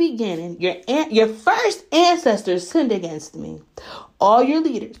very beginning, your first ancestors sinned against me. All your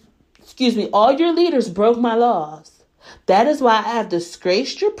leaders broke my laws. That is why I have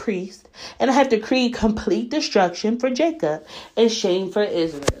disgraced your priests, and I have decreed complete destruction for Jacob and shame for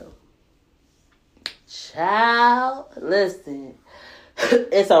Israel. Child, listen,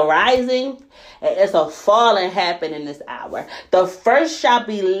 it's a rising and it's a falling happening this hour. The first shall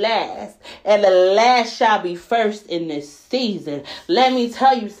be last and the last shall be first in this season. Let me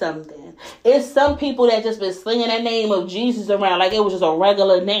tell you something. It's some people that just been slinging the name of Jesus around like it was just a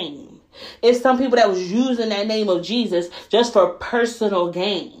regular name. It's some people that was using that name of Jesus just for personal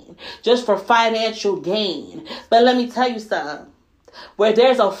gain, just for financial gain. But let me tell you something. Where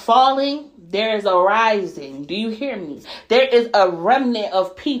there's a falling, there is a rising. Do you hear me? There is a remnant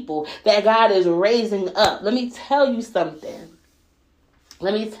of people that God is raising up. Let me tell you something.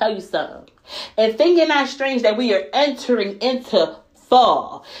 And think it not strange that we are entering into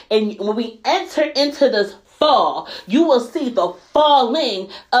fall. And when we enter into this fall, you will see the falling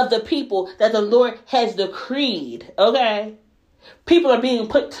of the people that the Lord has decreed. Okay? People are being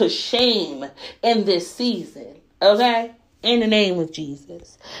put to shame in this season. Okay? In the name of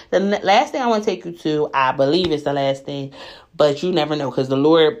Jesus. The last thing I want to take you to, I believe it's the last thing, but you never know because the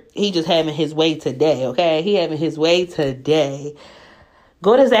Lord, he just having his way today, okay? He having his way today.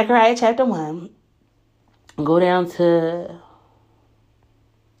 Go to Zechariah chapter 1. Go down to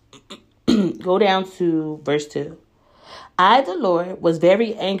verse 2. I, the Lord, was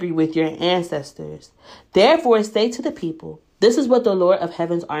very angry with your ancestors. Therefore say to the people, this is what the Lord of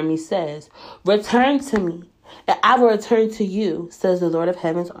heaven's army says. Return to me, and I will return to you, says the Lord of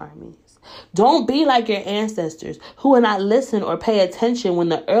heaven's armies. Don't be like your ancestors who will not listen or pay attention when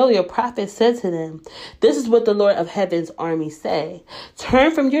the earlier prophets said to them, this is what the Lord of heaven's armies say.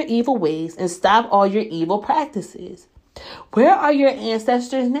 Turn from your evil ways and stop all your evil practices. Where are your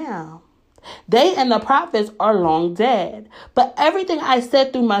ancestors now? They and the prophets are long dead. But everything I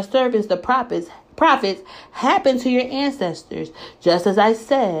said through my servants, the prophets happened to your ancestors, just as I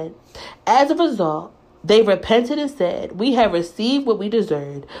said. As a result, they repented and said, we have received what we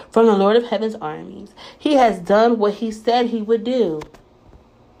deserved from the Lord of heaven's armies. He has done what he said he would do.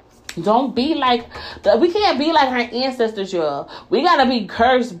 Don't be like, we can't be like our ancestors, y'all. We got to be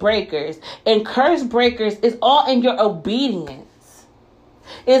curse breakers. And curse breakers is all in your obedience.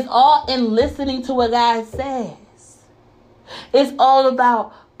 It's all in listening to what God says. It's all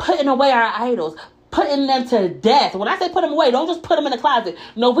about putting away our idols, putting them to death. When I say put them away, don't just put them in the closet.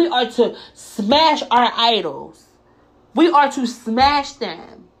 No, we are to smash our idols. We are to smash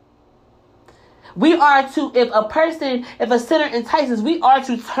them. We are to, if a sinner entices, we are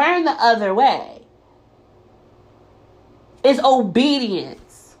to turn the other way. It's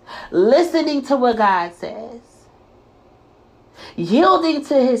obedience. Listening to what God says. Yielding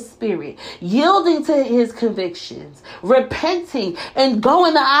to his spirit, yielding to his convictions, repenting and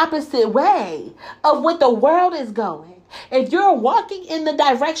going the opposite way of what the world is going. If you're walking in the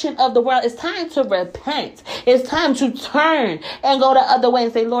direction of the world, it's time to repent. It's time to turn and go the other way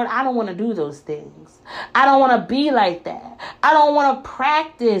and say, Lord, I don't want to do those things. I don't want to be like that. I don't want to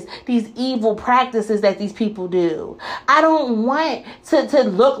practice these evil practices that these people do. I don't want to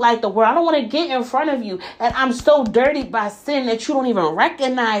look like the world. I don't want to get in front of you and I'm so dirty by sin that you don't even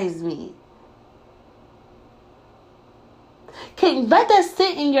recognize me. Can let that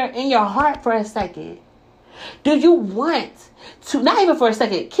sit in your heart for a second. Do you want to, not even for a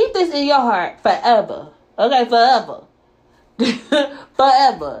second, keep this in your heart forever. Okay, forever.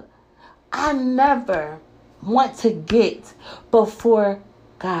 Forever. I never want to get before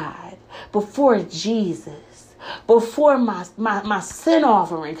God, before Jesus, before my sin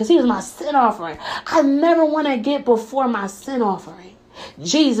offering, because he was my sin offering. I never want to get before my sin offering,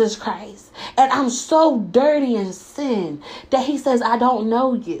 Jesus Christ. And I'm so dirty in sin that he says, I don't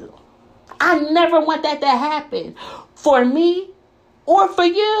know you. I never want that to happen for me or for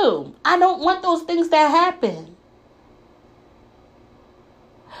you. I don't want those things to happen.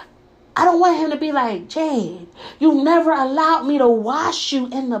 I don't want him to be like, Jade, you never allowed me to wash you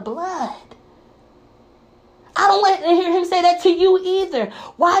in the blood. I don't want to hear him say that to you either.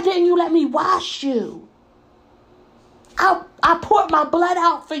 Why didn't you let me wash you? I poured my blood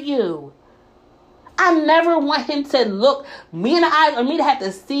out for you. I never want him to look me in the eyes or me to have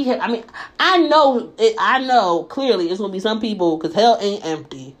to see him. I mean, I know clearly it's going to be some people, because hell ain't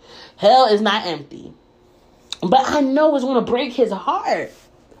empty. Hell is not empty. But I know it's going to break his heart.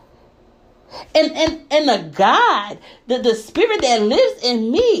 And the God, the spirit that lives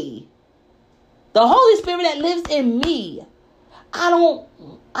in me, the Holy Spirit that lives in me, I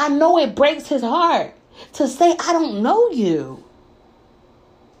know it breaks his heart to say, I don't know you.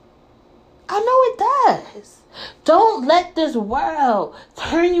 I know it does. Don't let this world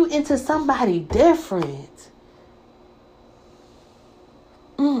turn you into somebody different.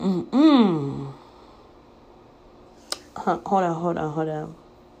 Hold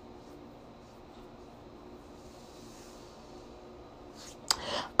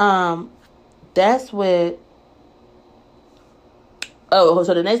on. That's what. Oh,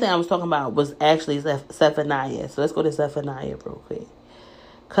 so the next thing I was talking about was actually Zephaniah. So let's go to Zephaniah real quick,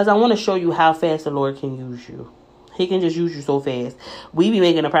 because I want to show you how fast the Lord can use you. He can just use you so fast. We be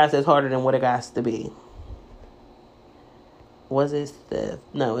making the process harder than what it got to be. Was it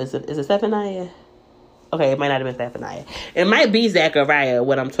is it Zephaniah? Okay, it might not have been Zephaniah. It might be Zechariah,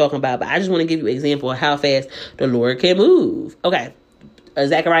 what I'm talking about, but I just want to give you an example of how fast the Lord can move. Okay,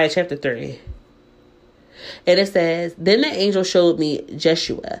 Zechariah chapter 3. And it says, Then the angel showed me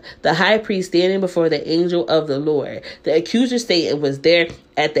Jeshua, the high priest, standing before the angel of the Lord. The accuser Satan was there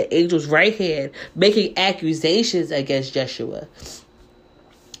at the angel's right hand, making accusations against Jeshua.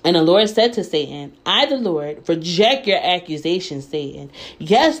 And the Lord said to Satan, I, the Lord, reject your accusations, Satan.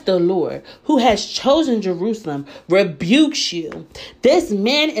 Yes, the Lord, who has chosen Jerusalem, rebukes you. This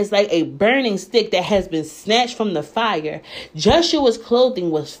man is like a burning stick that has been snatched from the fire. Joshua's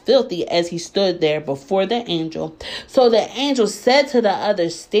clothing was filthy as he stood there before the angel. So the angel said to the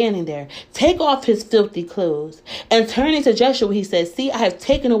others standing there, Take off his filthy clothes. And turning to Joshua, he said, See, I have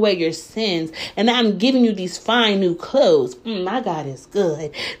taken away your sins, and I'm giving you these fine new clothes. My God is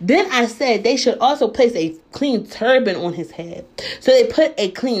good. Then I said they should also place a clean turban on his head. So they put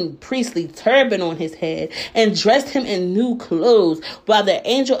a clean priestly turban on his head and dressed him in new clothes while the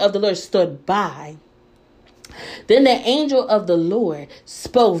angel of the Lord stood by. Then the angel of the Lord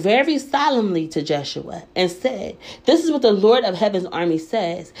spoke very solemnly to Joshua and said, This is what the Lord of heaven's army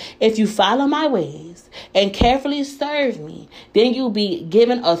says. If you follow my ways and carefully serve me, then you'll be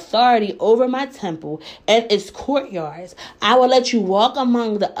given authority over my temple and its courtyards. I will let you walk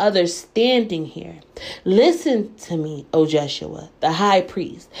among the others standing here. Listen to me, O Joshua, the high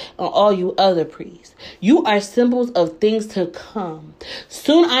priest, and all you other priests. You are symbols of things to come.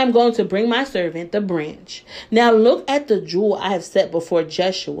 Soon I am going to bring my servant, the branch. Now look at the jewel I have set before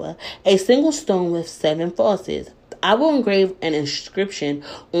Joshua, a single stone with 7 faces. I will engrave an inscription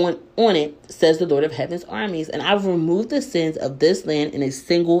on it, says the Lord of heaven's armies, and I will remove the sins of this land in a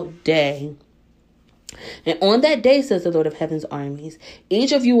single day. And on that day, says the Lord of heaven's armies,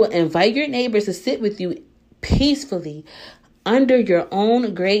 each of you will invite your neighbors to sit with you peacefully under your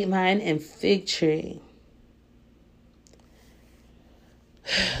own grapevine and fig tree.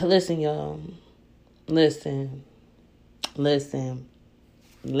 Listen, y'all. Listen.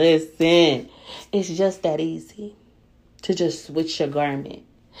 It's just that easy to just switch your garment.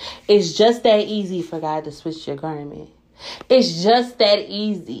 It's just that easy for God to switch your garment. It's just that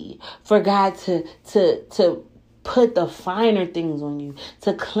easy for God to put the finer things on you,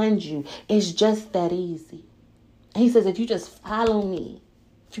 to cleanse you. It's just that easy. He says, if you just follow me,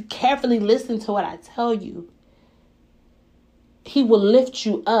 if you carefully listen to what I tell you, He will lift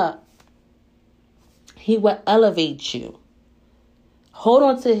you up. He will elevate you. Hold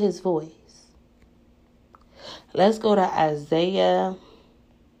on to His voice. Let's go to Isaiah.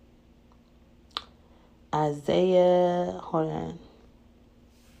 Hold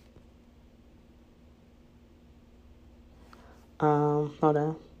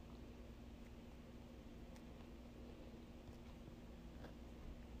on.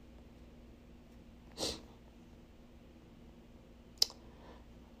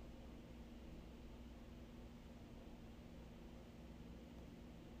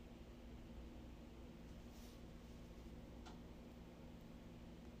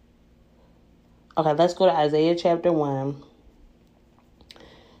 Okay, let's go to Isaiah chapter 1.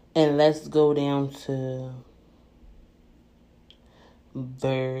 And let's go down to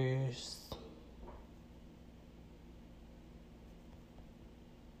verse...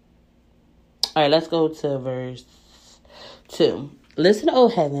 All right, let's go to verse 2. Listen, O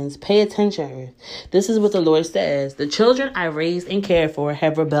heavens, pay attention, earth. This is what the Lord says. The children I raised and cared for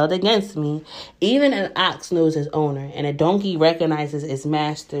have rebelled against me. Even an ox knows its owner, and a donkey recognizes its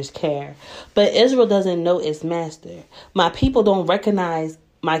master's care. But Israel doesn't know its master. My people don't recognize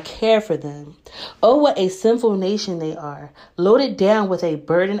my care for them. Oh, what a sinful nation they are, loaded down with a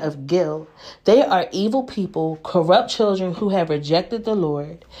burden of guilt. They are evil people, corrupt children who have rejected the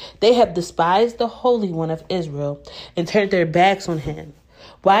Lord. They have despised the Holy One of Israel and turned their backs on him.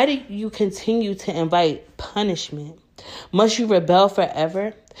 Why do you continue to invite punishment? Must you rebel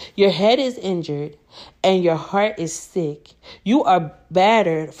forever? Your head is injured and your heart is sick. You are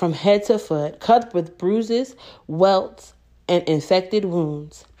battered from head to foot, cut with bruises, welts, and infected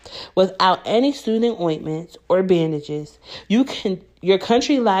wounds. Without any soothing ointments or bandages, your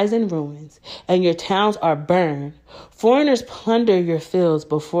country lies in ruins, and your towns are burned. Foreigners plunder your fields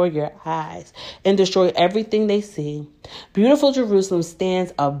before your eyes and destroy everything they see. Beautiful Jerusalem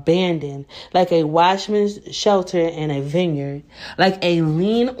stands abandoned, like a watchman's shelter in a vineyard, like a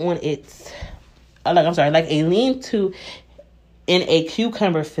lean-to in a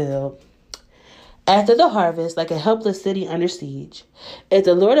cucumber field. After the harvest, like a helpless city under siege. If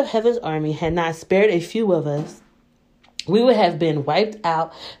the Lord of Heaven's army had not spared a few of us, we would have been wiped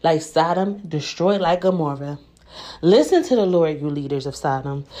out like Sodom, destroyed like Gomorrah. Listen to the Lord, you leaders of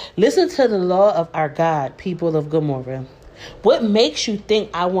Sodom. Listen to the law of our God, people of Gomorrah. What makes you think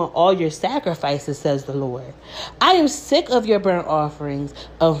I want all your sacrifices, says the Lord? I am sick of your burnt offerings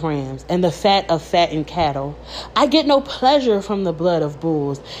of rams and the fat of fattened cattle. I get no pleasure from the blood of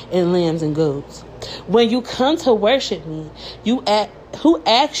bulls and lambs and goats. When you come to worship me, who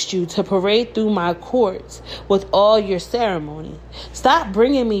asked you to parade through my courts with all your ceremony? Stop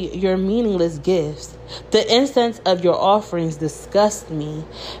bringing me your meaningless gifts. The incense of your offerings disgust me.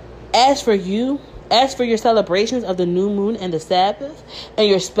 As for your celebrations of the new moon and the Sabbath, and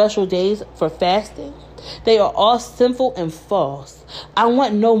your special days for fasting, they are all sinful and false. I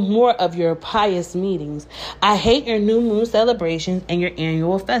want no more of your pious meetings. I hate your new moon celebrations and your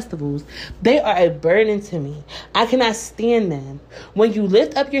annual festivals. They are a burden to me. I cannot stand them. When you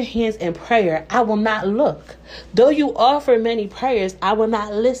lift up your hands in prayer, I will not look. Though you offer many prayers, I will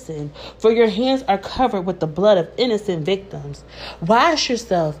not listen, for your hands are covered with the blood of innocent victims. Wash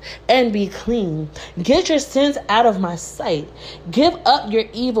yourself and be clean. Get your sins out of my sight. Give up your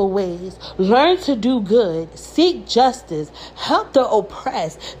evil ways. Learn to do good. Seek justice. Help the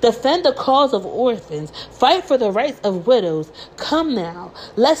oppressed. Defend the cause of orphans. Fight for the rights of widows. Come now,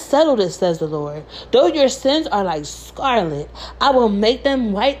 let's settle this, says the Lord. Though your sins are like scarlet, I will make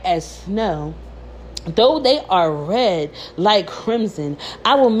them white as snow. Though they are red like crimson,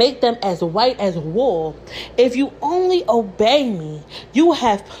 I will make them as white as wool. If you only obey me, you will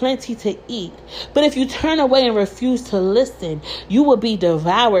have plenty to eat. But if you turn away and refuse to listen, you will be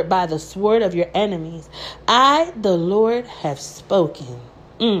devoured by the sword of your enemies. I, the Lord, have spoken.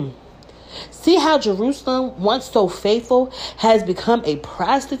 See how Jerusalem, once so faithful, has become a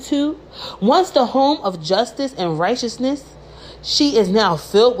prostitute? Once the home of justice and righteousness, she is now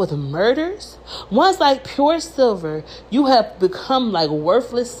filled with murders. Once like pure silver, you have become like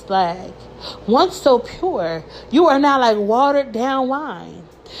worthless slag. Once so pure, you are now like watered down wine.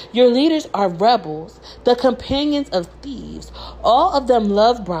 Your leaders are rebels, the companions of thieves. All of them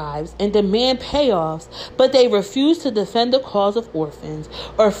love bribes and demand payoffs, but they refuse to defend the cause of orphans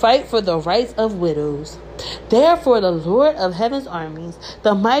or fight for the rights of widows. Therefore, the Lord of Heaven's armies,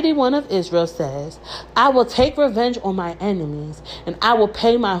 the mighty one of Israel, says, I will take revenge on my enemies, and I will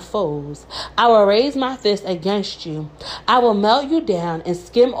pay my foes. I will raise my fist against you. I will melt you down and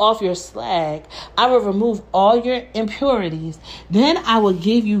skim off your slag. I will remove all your impurities. Then I will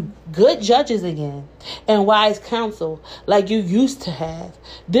give you good judges again and wise counsel like you used to have.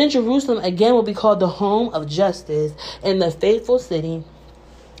 Then Jerusalem again will be called the home of justice and the faithful city.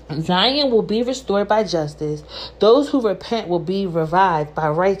 Zion will be restored by justice. Those who repent will be revived by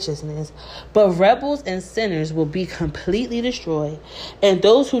righteousness. But rebels and sinners will be completely destroyed, and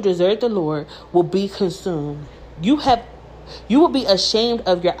those who desert the Lord will be consumed. You will be ashamed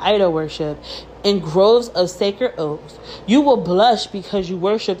of your idol worship in groves of sacred oaks. You will blush because you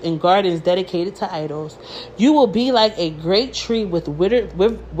worship in gardens dedicated to idols. You will be like a great tree with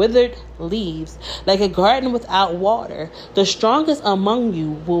withered leaves, like a garden without water. The strongest among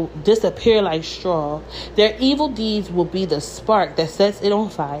you will disappear like straw. Their evil deeds will be the spark that sets it on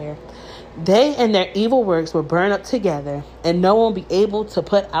fire. They and their evil works will burn up together, and no one will be able to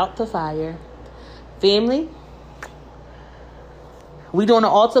put out the fire. Family, we doing an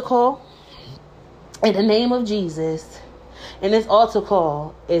altar call in the name of Jesus. And this altar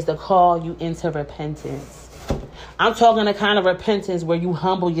call is the call you into repentance. I'm talking the kind of repentance where you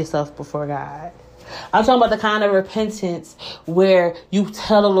humble yourself before God. I'm talking about the kind of repentance where you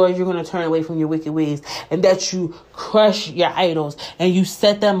tell the Lord you're going to turn away from your wicked ways, and that you crush your idols and you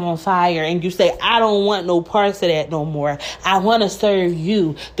set them on fire and you say, I don't want no parts of that no more. I want to serve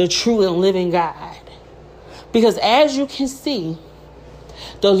you, the true and living God. Because as you can see,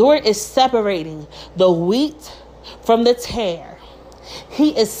 the Lord is separating the wheat from the tare.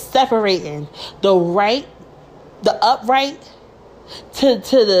 He is separating the upright to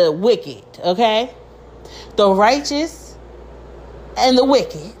the wicked, okay? The righteous and the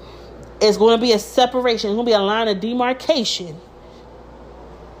wicked. It's going to be a separation. It's going to be a line of demarcation.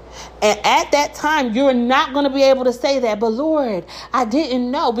 And at that time, you're not going to be able to say that. But Lord, I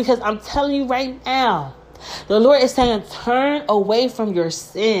didn't know, because I'm telling you right now, the Lord is saying, turn away from your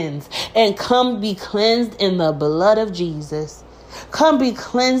sins and come be cleansed in the blood of Jesus. Come be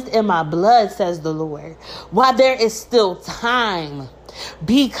cleansed in my blood, says the Lord. While there is still time,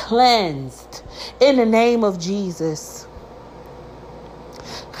 be cleansed in the name of Jesus.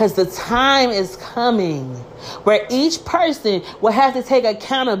 Because the time is coming where each person will have to take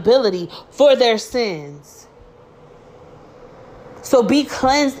accountability for their sins. So be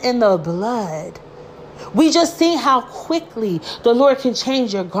cleansed in the blood. We just see how quickly the Lord can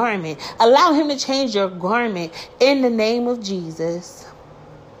change your garment. Allow him to change your garment in the name of Jesus.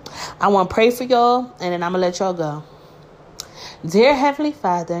 I want to pray for y'all, and then I'm going to let y'all go. Dear Heavenly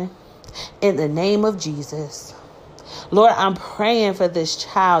Father, in the name of Jesus, Lord, I'm praying for this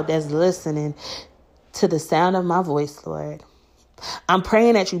child that's listening to the sound of my voice, Lord. I'm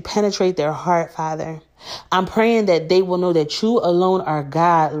praying that you penetrate their heart, Father. I'm praying that they will know that you alone are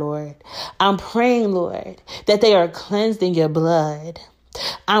God, Lord. I'm praying, Lord, that they are cleansed in your blood.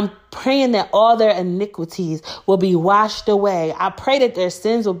 I'm praying that all their iniquities will be washed away. I pray that their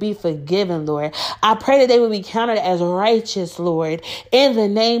sins will be forgiven, Lord. I pray that they will be counted as righteous, Lord, in the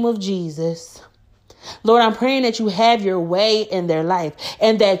name of Jesus. Lord, I'm praying that you have your way in their life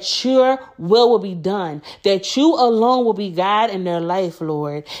and that your will be done, that you alone will be God in their life,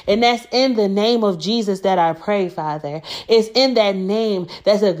 Lord. And that's in the name of Jesus that I pray, Father. It's in that name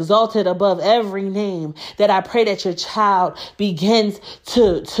that's exalted above every name that I pray that your child begins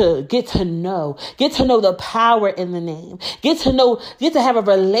to get to know the power in the name, get to have a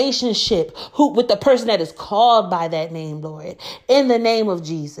relationship with the person that is called by that name, Lord, in the name of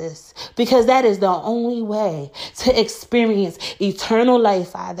Jesus, because that is the only way to experience eternal life,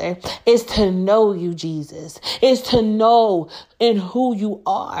 Father, is to know you, Jesus, is to know in who you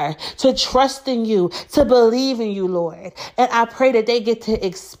are, to trust in you, to believe in you, Lord. And I pray that they get to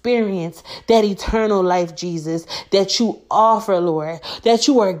experience that eternal life, Jesus, that you offer, Lord, that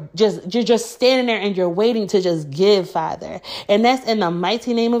you're just standing there and you're waiting to just give, Father. And that's in the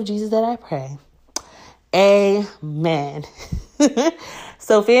mighty name of Jesus that I pray. Amen.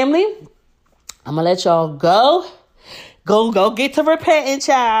 So, family, I'm going to let y'all go. Go get to repenting,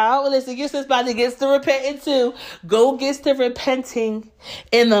 child. Listen, your sister about to get to repenting too. Go get to repenting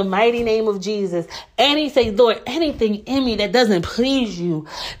in the mighty name of Jesus. And he say, Lord, anything in me that doesn't please you,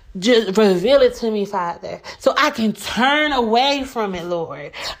 just reveal it to me, Father, so I can turn away from it,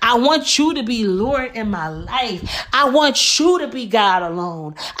 Lord. I want you to be Lord in my life. I want you to be God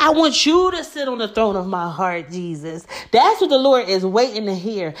alone. I want you to sit on the throne of my heart, Jesus. That's what the Lord is waiting to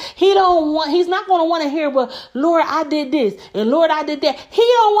hear. He's not going to want to hear, well, Lord, I did this and Lord, I did that. He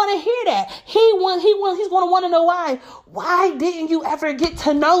don't want to hear that. He's going to want to know why. Why didn't you ever get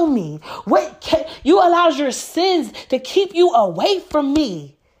to know me? You allowed your sins to keep you away from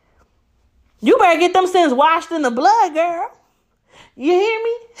me. You better get them sins washed in the blood, girl. You hear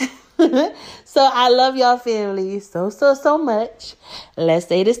me? So I love y'all, family, so much. Let's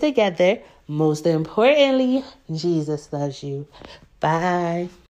say this together. Most importantly, Jesus loves you. Bye.